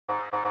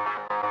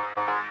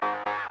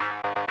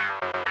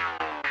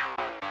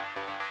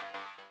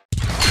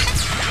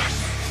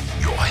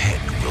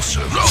will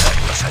serve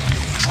as a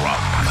new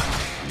drum.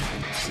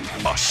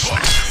 A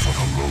snack for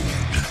the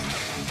road.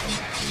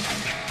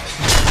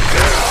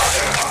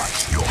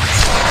 Your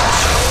head will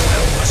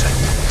serve as a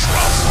new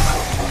drum.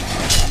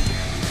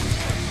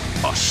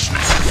 A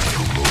snack for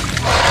the road.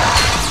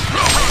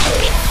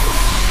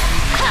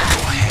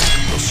 Your head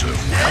will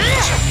serve well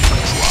as a new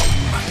drum.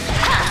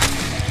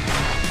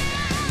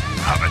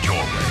 Have it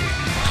your way.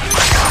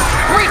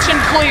 Reach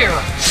and clear!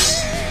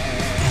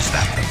 Is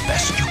that the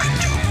best you can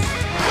do?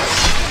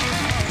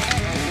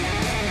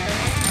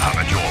 Have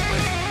it your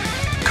way.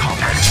 Come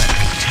and let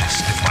me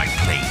test if my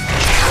blade.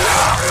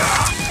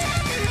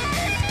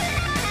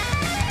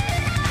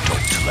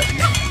 Don't let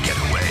any get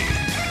away.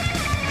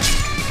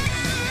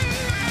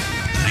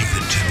 Leave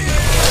it to me.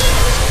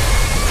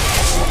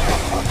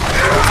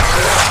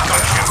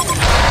 Got you.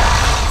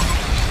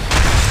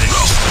 This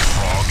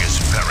frog is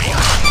very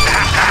hot.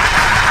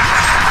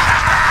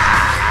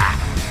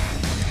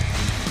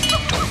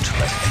 Don't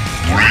let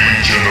any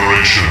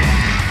regeneration.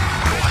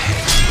 Your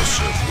head will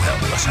serve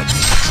well as a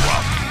new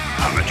drum.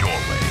 Have it your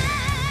way.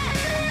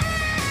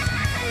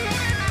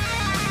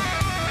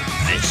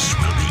 This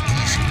will be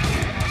easy.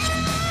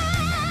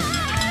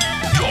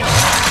 You're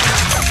not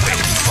getting away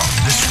from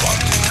this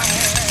one.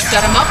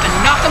 Set him up and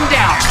knock him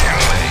down.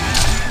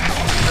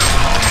 No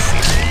hard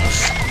feelings.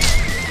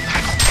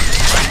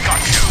 I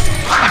got you.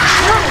 A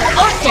true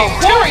Earthly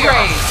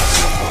warrior!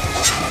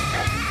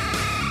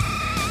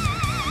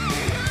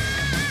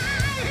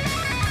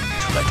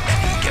 To let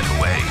any get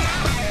away.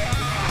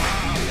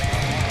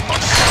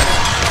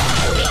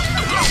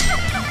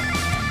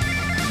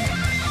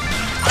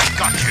 I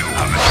got you.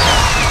 You're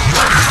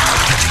not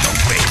getting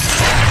away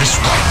from this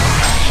one.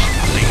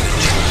 Leave it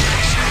to me.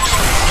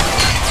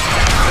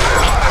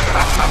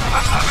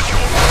 Have it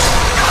your way.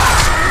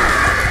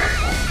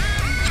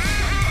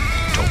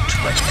 Don't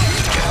let any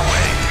get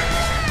away.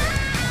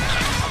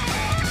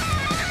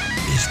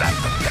 Is that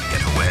the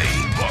get away?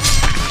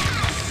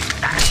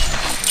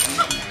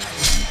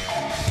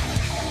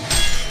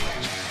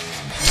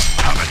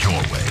 Have it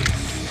your way.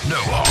 No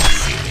hard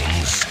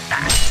feelings.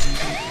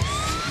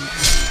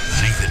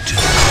 Leave it to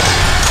me.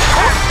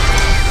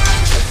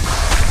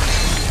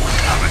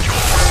 Have it your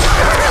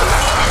way.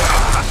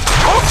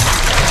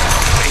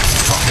 Wait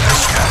from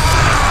this one.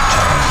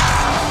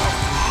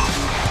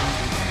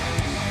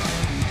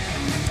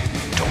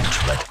 Don't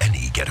let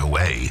any get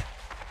away.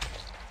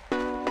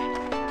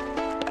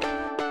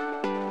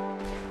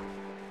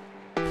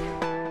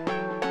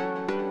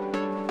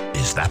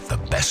 Is that the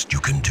best you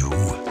can do?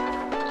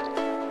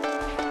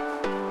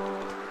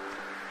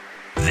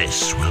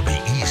 This will be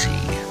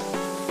easy.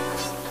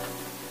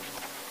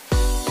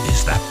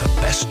 Is that the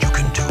best you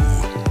can do?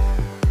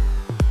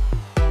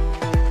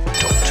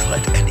 Don't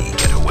let any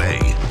get away.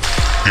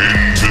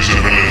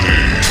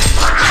 Invisibility.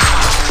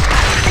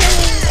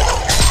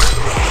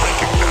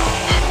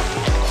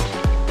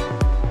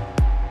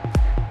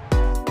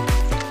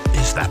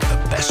 Is that the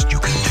best you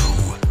can do?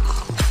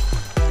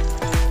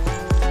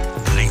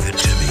 Leave it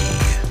to me.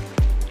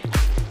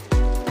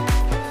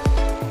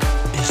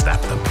 Is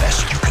that the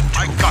best you can do?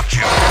 I got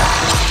you.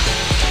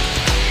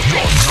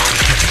 You're not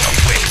getting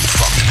away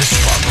from this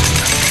one.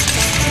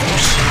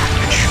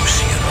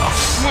 Juicy enough.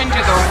 When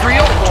do the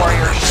real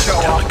warriors show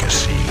up?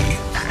 Delicacy.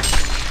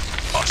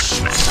 A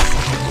snack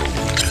for the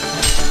road.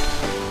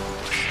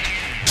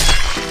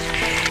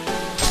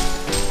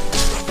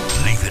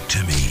 Leave it to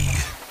me.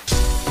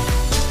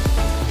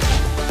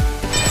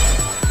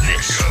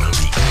 This will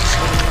be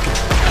easy.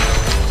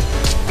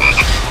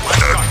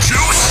 The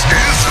juice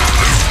is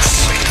loose.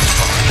 Wait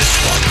from this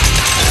one.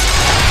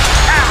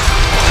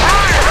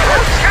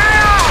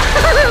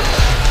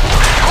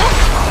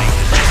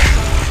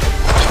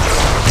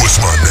 What's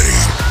my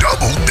name?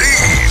 Double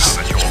D's.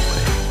 Have it your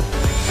way.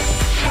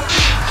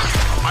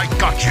 I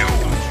got you.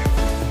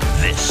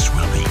 This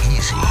will be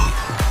easy.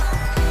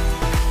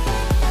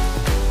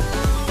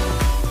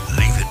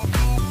 Leave it.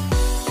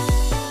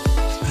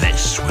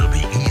 This will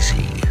be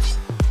easy.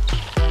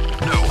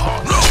 No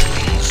hard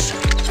feelings.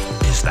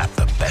 Is that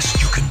the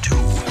best you can do?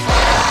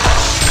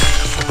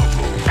 For the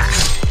road.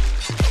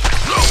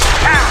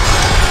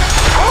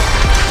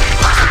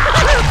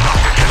 You're not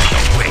getting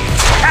away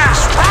from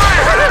this one.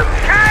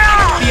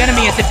 The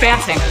enemy is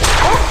advancing.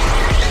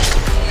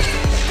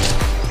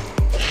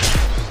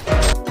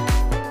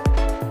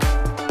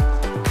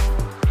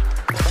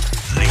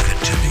 Leave it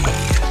to me.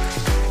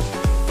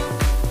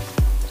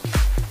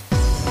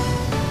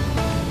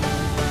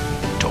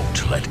 Don't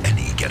let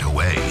any get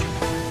away.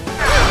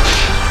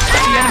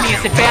 The enemy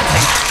is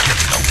advancing.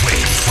 Getting away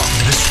from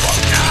this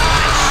one.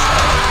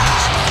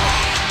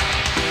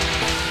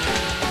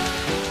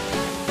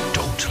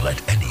 Don't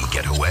let any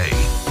get away.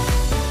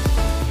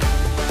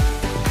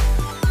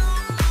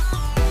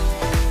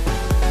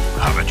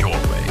 Have it your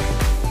way.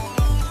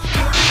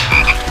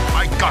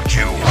 I got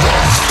you.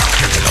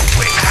 Getting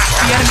away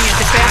from The enemy is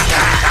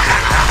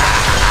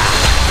advancing.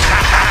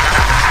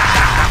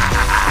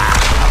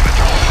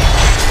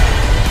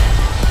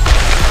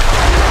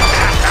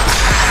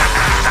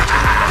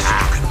 best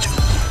you can do.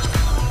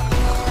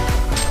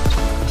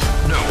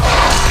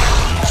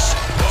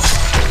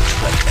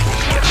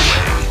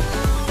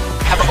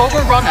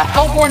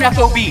 Hellborn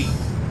FOB. This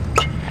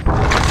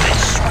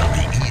will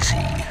be easy.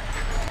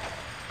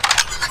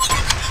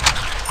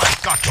 I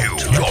got you.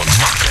 You're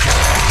not getting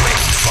away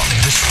from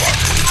this one.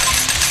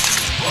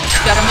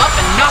 Set him up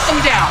and knock him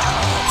down.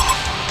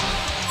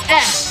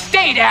 And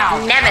stay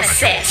down.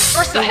 Nemesis.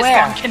 Ursa has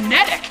gone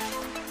kinetic.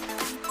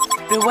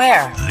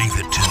 Beware. Leave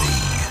it to me.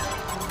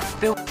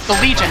 The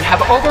Legion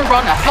have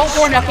overrun a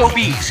Hellborn FOB.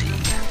 Easy.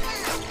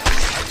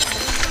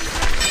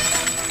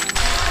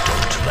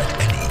 Don't let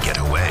any get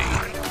away.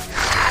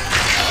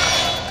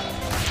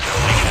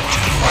 Leave it to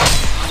me.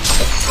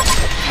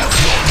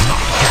 You're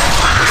not getting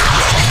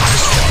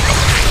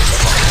away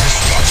from this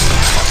one.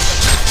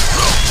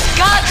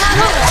 God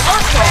rule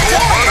Ursa.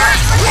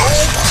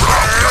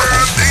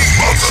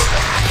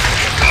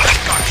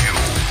 Got you.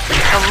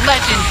 The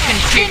legend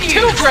continues.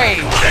 Two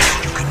graves.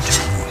 You can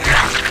do.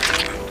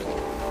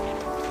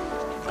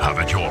 Have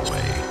it your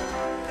way.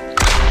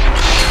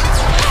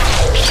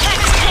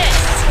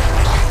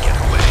 Get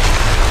away.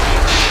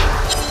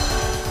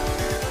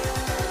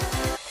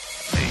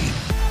 Hey.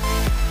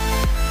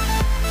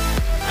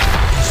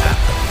 Is that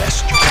the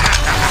best you can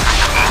do?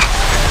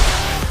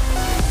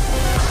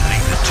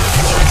 Leave it to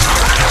you.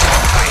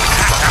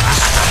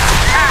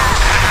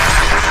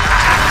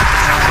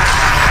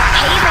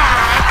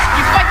 Payback.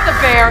 You fight the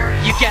bear,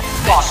 you get This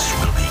fucked.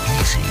 will be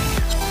easy.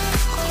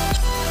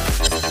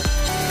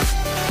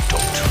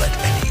 Don't let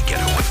any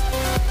get away.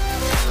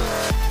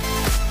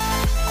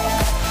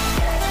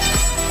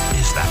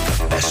 Is that the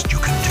best you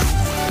can do?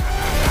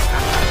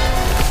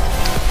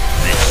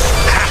 This.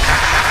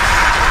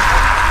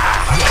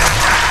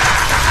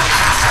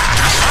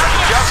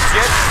 Just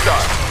get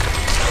started.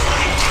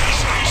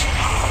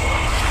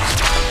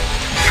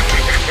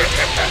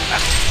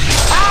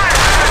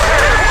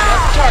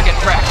 Target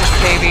practice,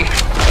 baby.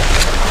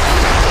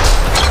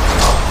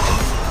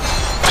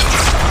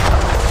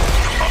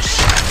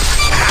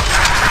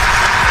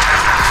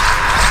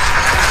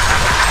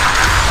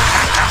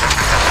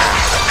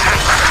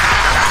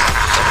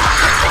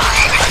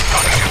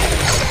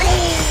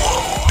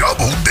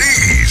 Double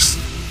D's.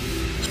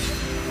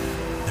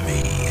 Me.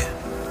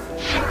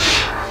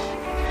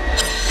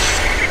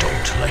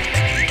 Don't let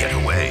any get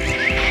away.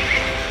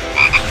 I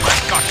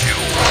got you.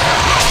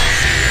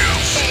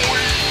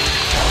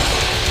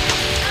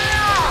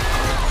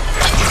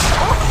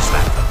 Is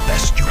that the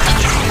best you can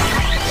do?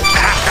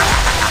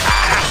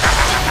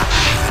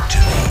 Leave it to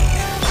me.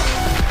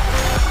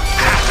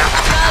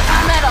 Love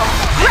metal.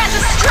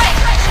 Resist.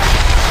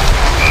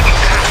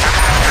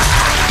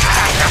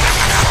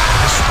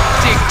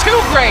 Dig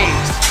two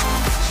graves.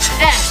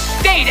 And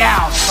stay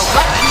down.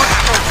 Select your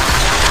trophy.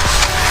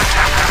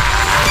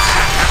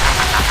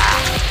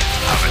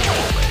 Have it your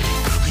way.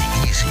 It'll be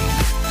easy.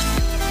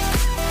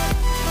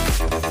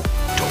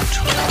 Don't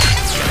let it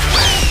get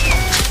away.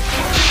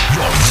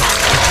 You're not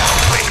getting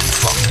away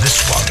from this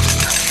one.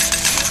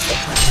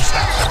 Is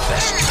that the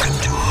best you can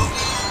do?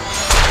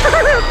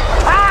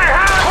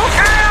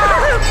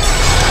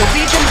 The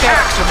Legion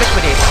barracks are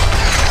liquidated.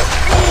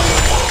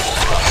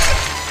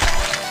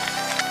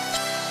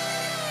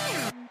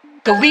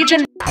 The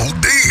Legion. Oh,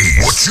 D,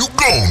 what you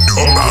gon' do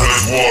about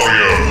it?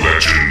 Warrior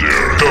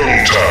Legendary. Double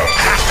tap.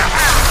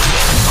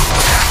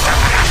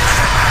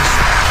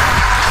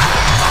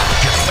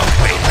 Getting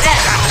away. And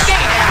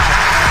stay down.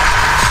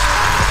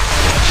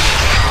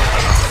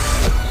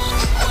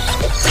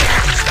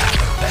 Is that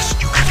the best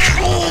you can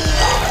do?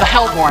 The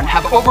Hellborn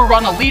have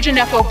overrun a Legion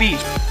FOB.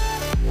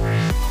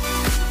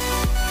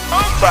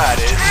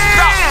 Somebody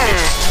stop me.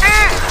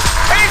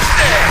 Taste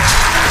it.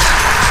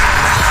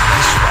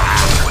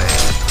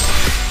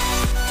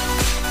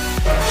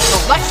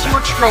 Select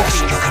your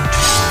trophies. You can do.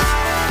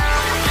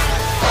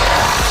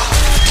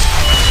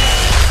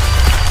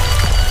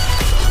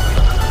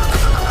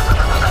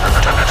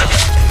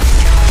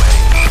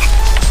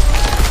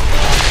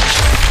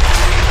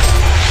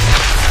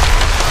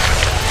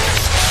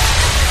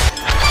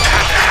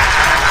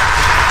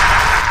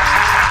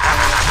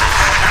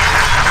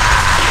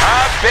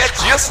 I bet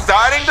you're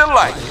starting to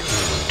like it.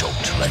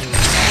 Don't let it.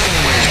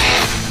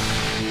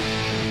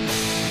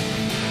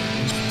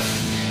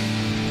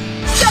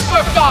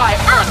 Simplify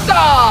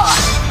Ursa!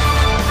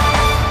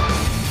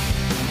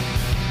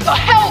 The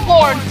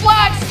Hellborn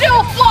flag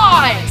still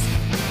flies!